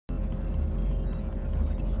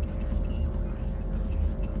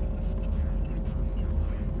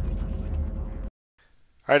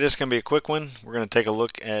All right, this is going to be a quick one. We're going to take a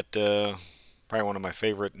look at probably one of my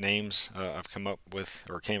favorite names I've come up with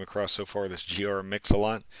or came across so far, this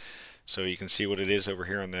GR-Mixalot. So you can see what it is over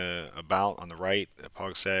here on the About on the right, the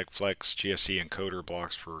POCSAG, Flex, GSC encoder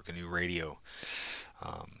blocks for GNU Radio.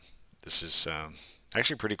 This is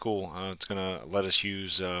actually pretty cool. It's going to let us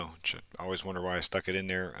use, which I always wonder why I stuck it in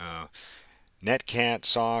there, Netcat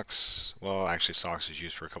socks. Well, actually, socks is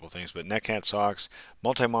used for a couple things, but Netcat socks,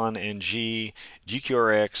 Multimon-NG,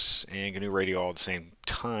 GQRX, and GNU Radio all at the same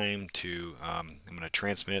time. I'm going to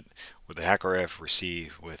transmit with the HackRF,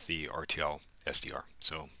 receive with the RTLSDR.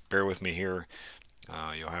 So bear with me here.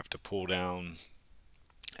 You'll have to pull down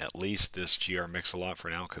at least this GR-Mixalot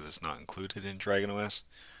for now because it's not included in DragonOS.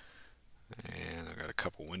 And I've got a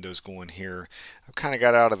couple windows going here. I've kind of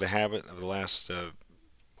got out of the habit of the last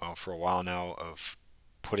well, for a while now of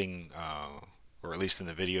putting, or at least in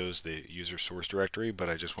the videos, the user source directory, but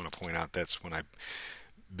I just want to point out that's when I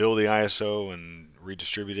build the ISO and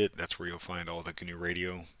redistribute it, that's where you'll find all the GNU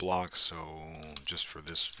Radio blocks. So just for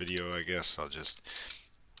this video, I guess I'll just,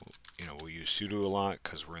 we'll use sudo a lot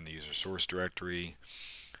because we're in the user source directory.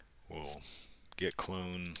 We'll git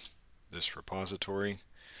clone this repository.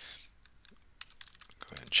 Go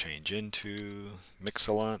ahead and change into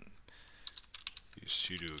Mixalot. Use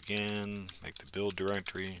sudo again, make the build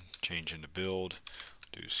directory, change into build,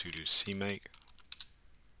 do sudo cmake,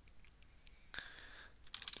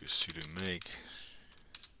 do sudo make,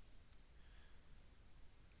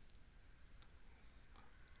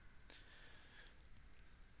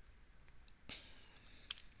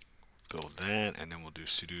 build that, and then we'll do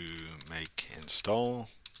sudo make install,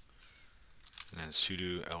 and then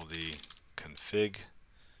sudo ld config.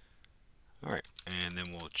 Alright, and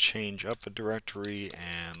then we'll change up a directory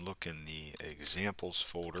and look in the examples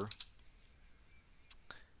folder.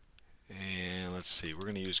 And let's see, we're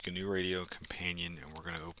going to use GNU Radio Companion, and we're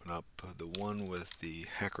going to open up the one with the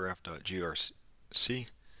HackRF.grc.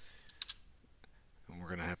 And we're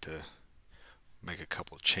going to have to make a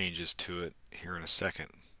couple changes to it here in a second.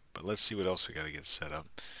 But let's see what else we got to get set up.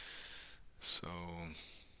 So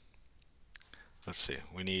let's see,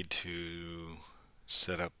 we need to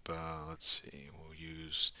set up, let's see, we'll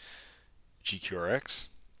use GQRX.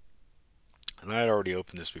 And I had already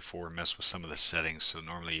opened this before and messed with some of the settings, so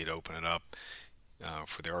normally you'd open it up.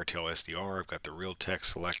 For the RTLSDR, I've got the real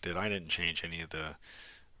text selected. I didn't change any of the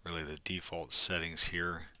default settings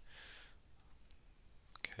here.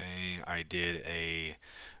 Okay, I did a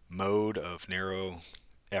mode of narrow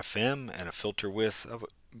FM and a filter width of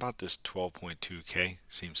about this 12.2K.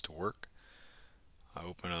 Seems to work. I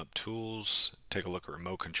open up tools, take a look at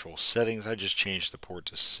remote control settings. I just changed the port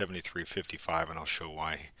to 7355, and I'll show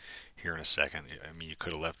why here in a second. I mean, you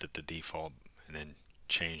could have left it the default and then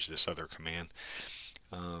changed this other command.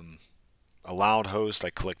 Allowed host,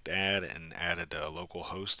 I clicked add and added a local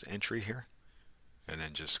host entry here, and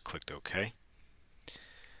then just clicked OK.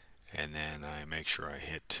 And then I make sure I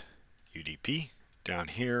hit UDP down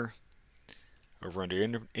here. Over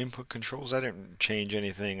under input controls, I didn't change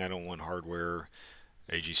anything. I don't want hardware.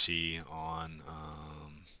 AGC on,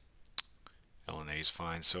 LNA is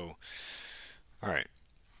fine. So, all right,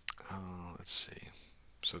 let's see.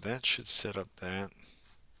 So that should set up that.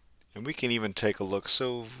 And we can even take a look.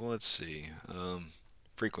 So let's see,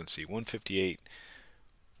 frequency 158,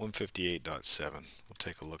 158.7. We'll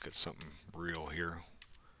take a look at something real here.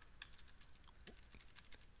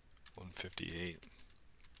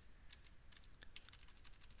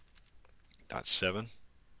 158.7.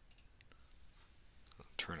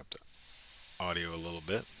 Turn up the audio a little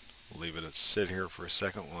bit. We'll leave it sit here for a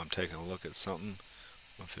second while I'm taking a look at something.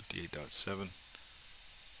 158.7.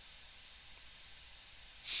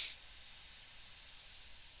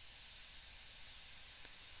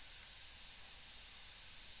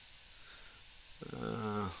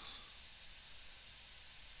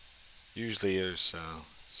 Usually there's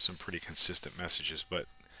some pretty consistent messages, but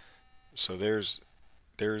so there's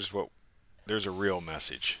a real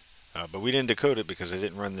message. But we didn't decode it because I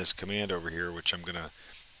didn't run this command over here, which I'm going to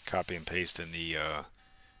copy and paste in the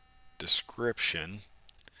description.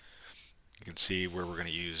 You can see where we're going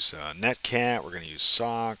to use Netcat, we're going to use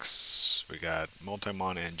socks, we got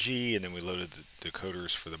Multimon-NG, and then we loaded the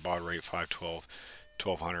decoders for the baud rate 512,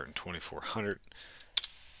 1200, and 2400.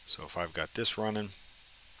 So if I've got this running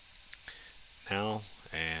now,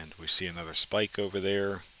 and we see another spike over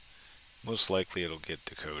there, most likely it'll get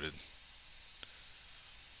decoded.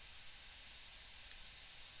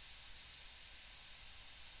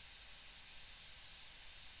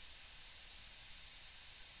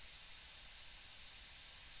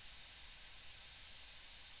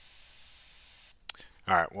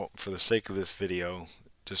 Alright, well, for the sake of this video,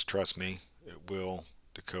 just trust me, it will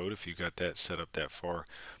decode if you got that set up that far.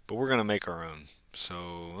 But we're going to make our own.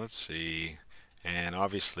 So let's see. And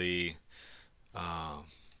obviously,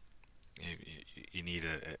 you need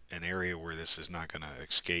an area where this is not going to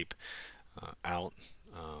escape out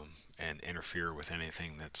and interfere with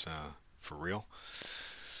anything that's for real.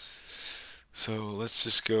 So let's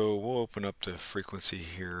just go, we'll open up the frequency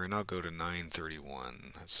here, and I'll go to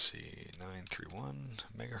 931. Let's see, 931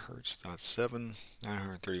 megahertz.7,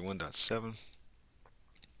 931.7.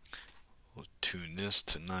 We'll tune this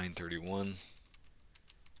to 931.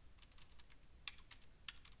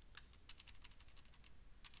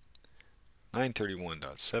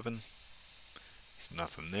 .7. There's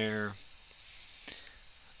nothing there.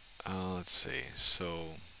 Let's see.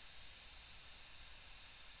 So,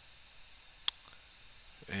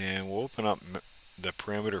 and we'll open up the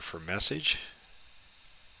parameter for message,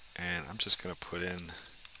 and I'm just going to put in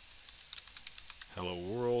hello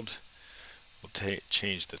world. We'll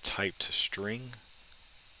change the type to string.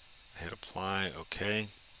 Hit apply. OK.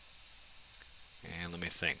 And let me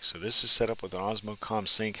think. So this is set up with an Osmocom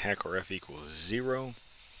sync HackRF equals 0.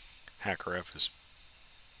 HackRF is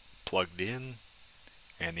plugged in,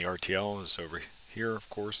 and the RTL is over here, of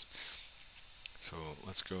course. So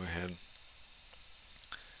let's go ahead,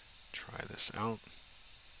 try this out.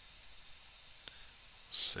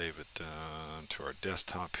 Save it to our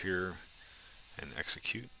desktop here and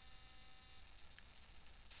execute.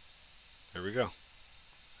 There we go.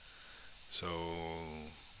 So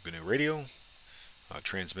GNU Radio.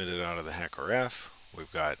 Transmitted out of the HackRF.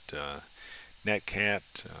 We've got Netcat,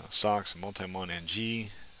 SOCS, and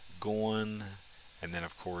Multimon-NG going, and then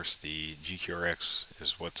of course the GQRX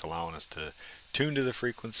is what's allowing us to tune to the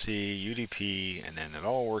frequency, UDP, and then it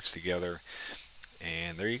all works together.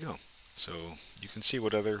 And there you go. So you can see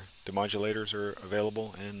what other demodulators are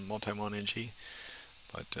available in Multimon-NG.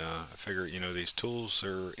 But I figure, you know, these tools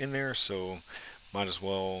are in there, so might as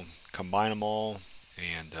well combine them all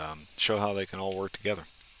and show how they can all work together.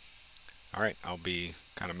 Alright, I'll be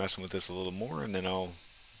kind of messing with this a little more, and then I'll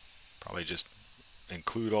probably just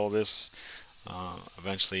include all this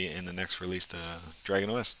eventually in the next release to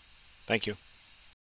DragonOS. Thank you.